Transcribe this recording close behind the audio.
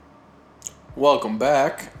Welcome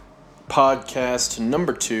back. Podcast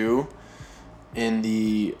number 2 in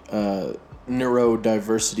the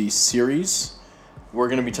neurodiversity series. We're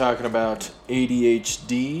going to be talking about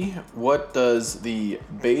ADHD. What does the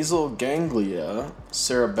basal ganglia,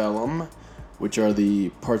 cerebellum, which are the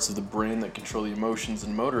parts of the brain that control the emotions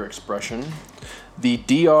and motor expression, the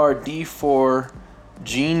DRD4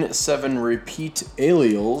 gene 7 repeat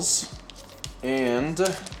alleles,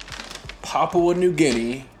 and Papua New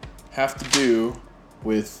Guinea have to do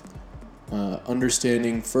with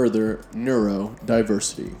understanding further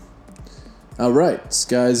neurodiversity. All right,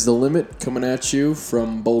 sky's the limit, coming at you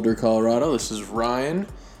from Boulder, Colorado. This is Ryan.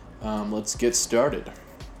 Let's get started.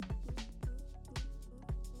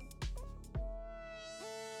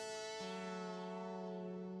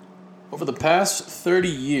 Over the past 30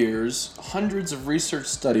 years, hundreds of research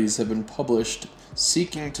studies have been published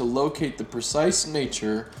seeking to locate the precise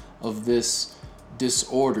nature of this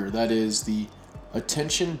disorder, that is, the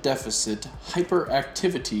attention deficit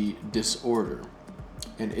hyperactivity disorder,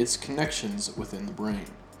 and its connections within the brain.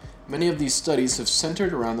 Many of these studies have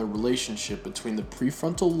centered around the relationship between the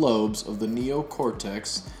prefrontal lobes of the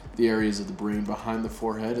neocortex, the areas of the brain behind the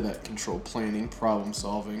forehead that control planning, problem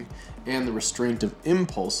solving, and the restraint of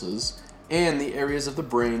impulses, and the areas of the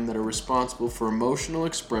brain that are responsible for emotional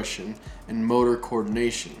expression and motor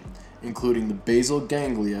coordination, including the basal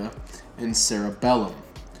ganglia and cerebellum.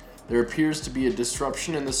 There appears to be a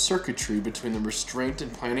disruption in the circuitry between the restraint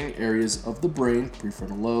and planning areas of the brain,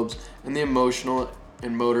 prefrontal lobes, and the emotional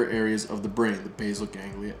and motor areas of the brain, the basal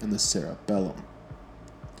ganglia and the cerebellum.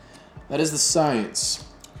 That is the science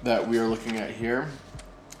that we are looking at here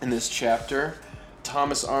in this chapter.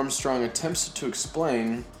 Thomas Armstrong attempts to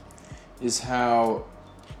explain is how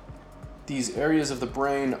these areas of the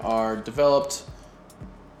brain are developed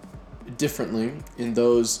differently in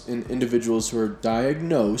individuals who are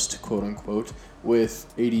diagnosed, quote unquote,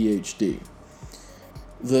 with ADHD.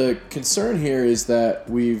 The concern here is that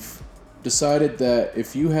we've decided that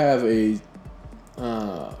if you have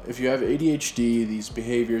ADHD, these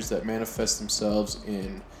behaviors that manifest themselves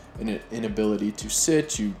in an inability to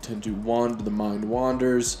sit, you tend to wander, the mind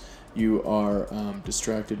wanders, you are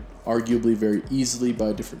distracted arguably very easily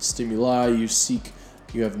by different stimuli, you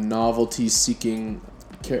have novelty-seeking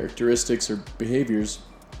characteristics or behaviors.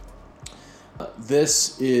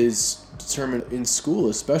 This is determined in school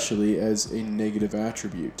especially as a negative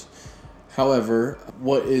attribute. However,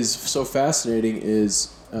 what is so fascinating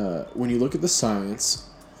is when you look at the science,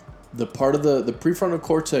 the part of the prefrontal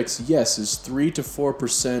cortex, yes, is 3 to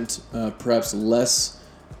 4% perhaps less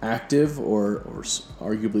active or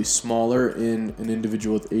arguably smaller in an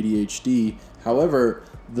individual with ADHD. However,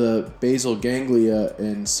 the basal ganglia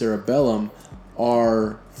and cerebellum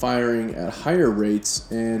are firing at higher rates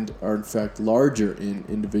and are in fact larger in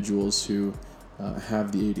individuals who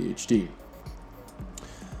have the ADHD.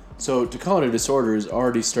 So to call it a disorder is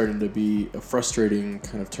already starting to be a frustrating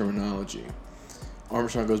kind of terminology.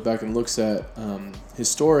 Armstrong goes back and looks at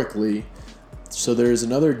historically, so there's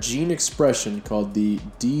another gene expression called the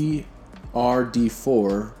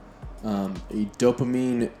DRD4, a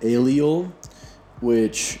dopamine allele,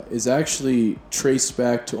 which is actually traced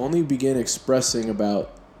back to only begin expressing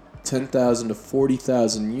about 10,000 to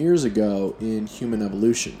 40,000 years ago in human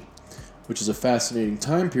evolution, which is a fascinating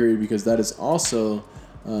time period because that is also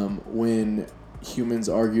when humans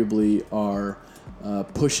arguably are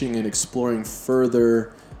pushing and exploring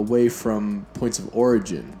further away from points of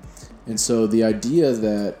origin. And so the idea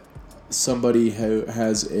that somebody who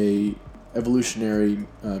has a evolutionary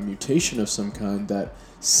mutation of some kind that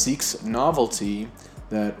seeks novelty,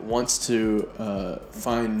 that wants to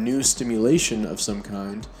find new stimulation of some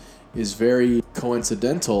kind, is very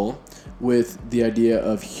coincidental with the idea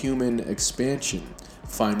of human expansion,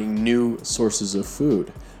 finding new sources of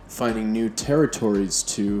food, finding new territories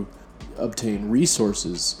to obtain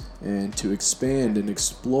resources and to expand and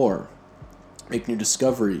explore, make new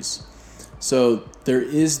discoveries. So there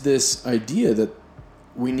is this idea that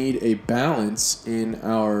we need a balance in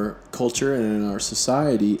our culture and in our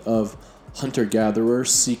society of hunter-gatherer,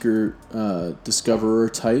 seeker, discoverer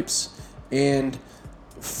types, and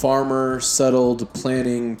farmer, settled,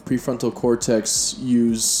 planning, prefrontal cortex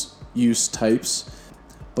use types.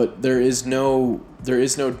 But there is no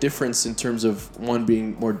difference in terms of one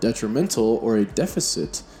being more detrimental or a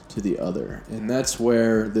deficit to the other. And that's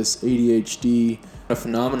where this ADHD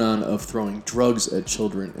phenomenon of throwing drugs at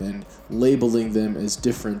children and labeling them as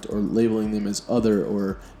different or labeling them as other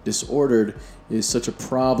or disordered is such a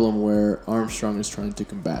problem where Armstrong is trying to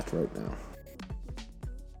combat right now.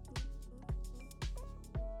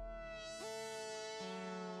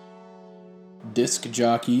 disc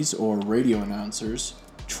jockeys or radio announcers,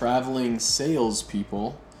 traveling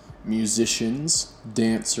salespeople, musicians,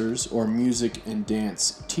 dancers or music and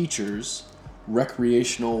dance teachers,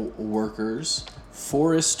 recreational workers,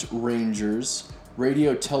 forest rangers,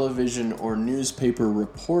 radio, television, or newspaper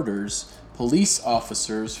reporters, police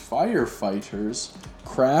officers, firefighters,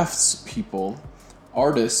 craftspeople,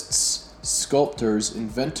 artists, sculptors,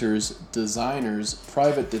 inventors, designers,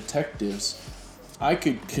 private detectives. I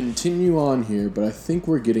could continue on here, but I think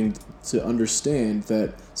we're getting to understand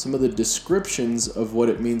that some of the descriptions of what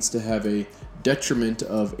it means to have a detriment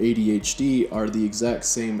of ADHD are the exact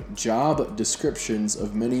same job descriptions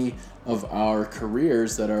of many of our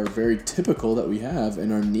careers that are very typical that we have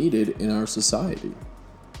and are needed in our society.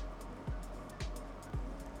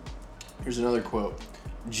 Here's another quote.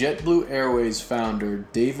 JetBlue Airways founder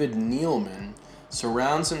David Neeleman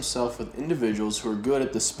surrounds himself with individuals who are good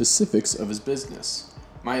at the specifics of his business.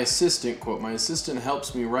 My assistant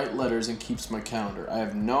helps me write letters and keeps my calendar. I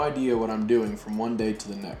have no idea what I'm doing from one day to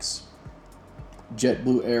the next.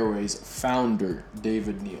 JetBlue Airways founder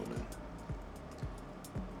David Neeleman.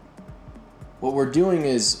 What we're doing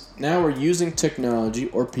is now we're using technology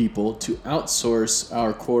or people to outsource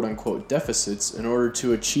our quote-unquote deficits in order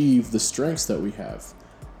to achieve the strengths that we have.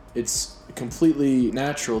 It's completely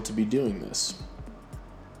natural to be doing this.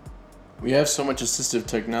 We have so much assistive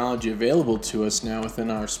technology available to us now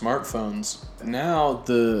within our smartphones. Now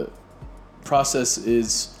the process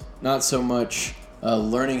is not so much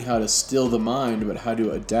learning how to still the mind, but how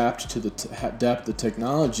to adapt the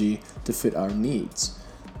technology to fit our needs.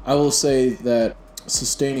 I will say that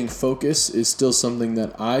sustaining focus is still something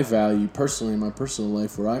that I value personally in my personal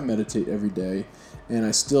life, where I meditate every day and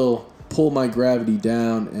I still pull my gravity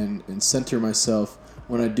down and center myself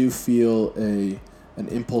when I do feel an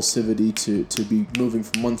impulsivity to be moving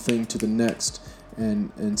from one thing to the next,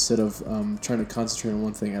 and instead of trying to concentrate on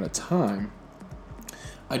one thing at a time.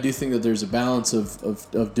 I do think that there's a balance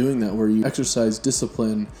of doing that, where you exercise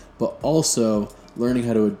discipline but also learning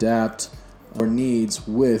how to adapt our needs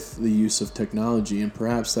with the use of technology, and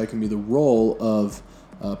perhaps that can be the role of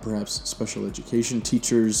perhaps special education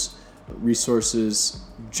teachers, resources,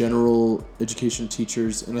 general education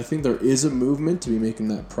teachers, and I think there is a movement to be making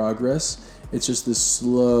that progress. It's just this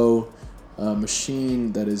slow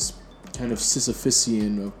machine that is kind of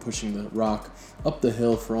Sisyphusian, of pushing the rock up the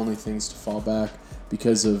hill for only things to fall back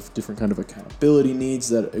because of different kind of accountability needs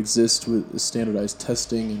that exist with standardized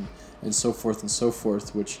testing and so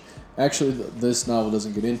forth, which actually this novel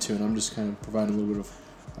doesn't get into, and I'm just kind of providing a little bit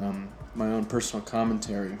of my own personal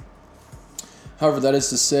commentary. However, that is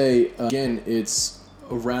to say, again, it's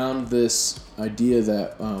around this idea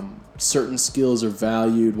that certain skills are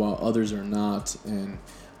valued while others are not, and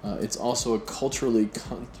it's also a culturally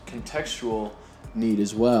contextual need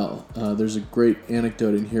as well. There's a great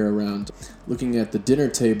anecdote in here around looking at the dinner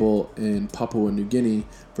table in Papua New Guinea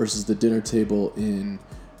versus the dinner table in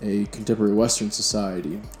a contemporary Western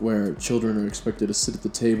society, where children are expected to sit at the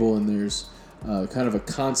table and there's kind of a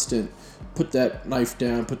constant put that knife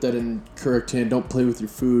down, put that in correct hand, don't play with your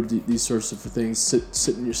food, these sorts of things, sit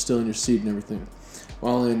still in your seat and everything.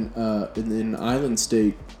 While in an island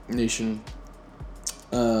state nation,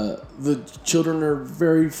 the children are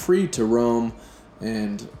very free to roam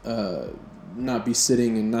and not be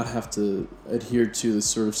sitting and not have to adhere to the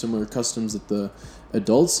sort of similar customs that the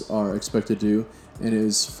adults are expected to do. And it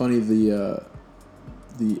was funny, the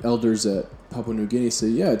elders at Papua New Guinea say,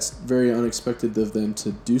 yeah, it's very unexpected of them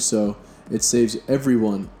to do so. It saves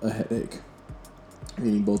everyone a headache,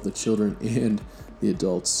 meaning both the children and the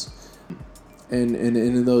adults. And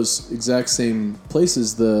in those exact same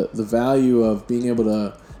places, the value of being able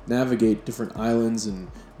to navigate different islands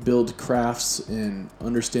and build crafts and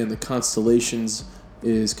understand the constellations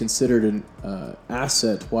is considered an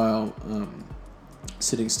asset, while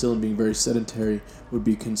sitting still and being very sedentary would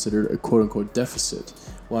be considered a quote-unquote deficit,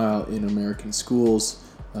 while in American schools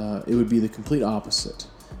it would be the complete opposite.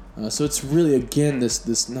 So it's really, again,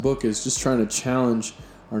 this book is just trying to challenge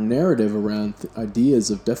our narrative around ideas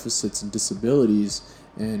of deficits and disabilities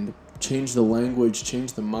and change the language,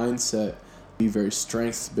 change the mindset, be very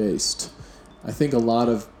strength-based. I think a lot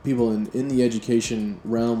of people in the education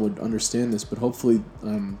realm would understand this, but hopefully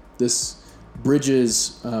this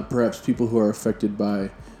bridges perhaps people who are affected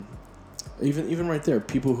by, even right there,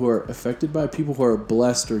 people who are affected by, people who are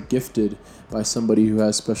blessed or gifted by somebody who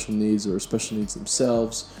has special needs or special needs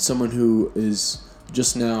themselves, someone who is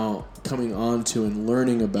just now coming on to and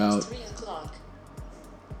learning about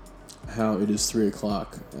how it is 3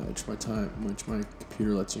 o'clock, which my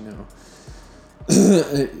computer lets you know.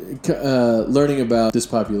 Learning about this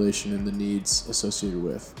population and the needs associated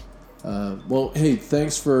with. Well, hey,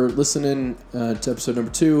 thanks for listening to episode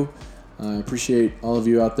number 2. I appreciate all of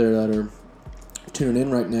you out there that are tuning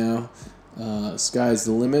in right now. Sky's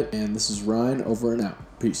the limit, and this is Ryan over and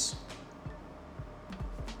out. Peace.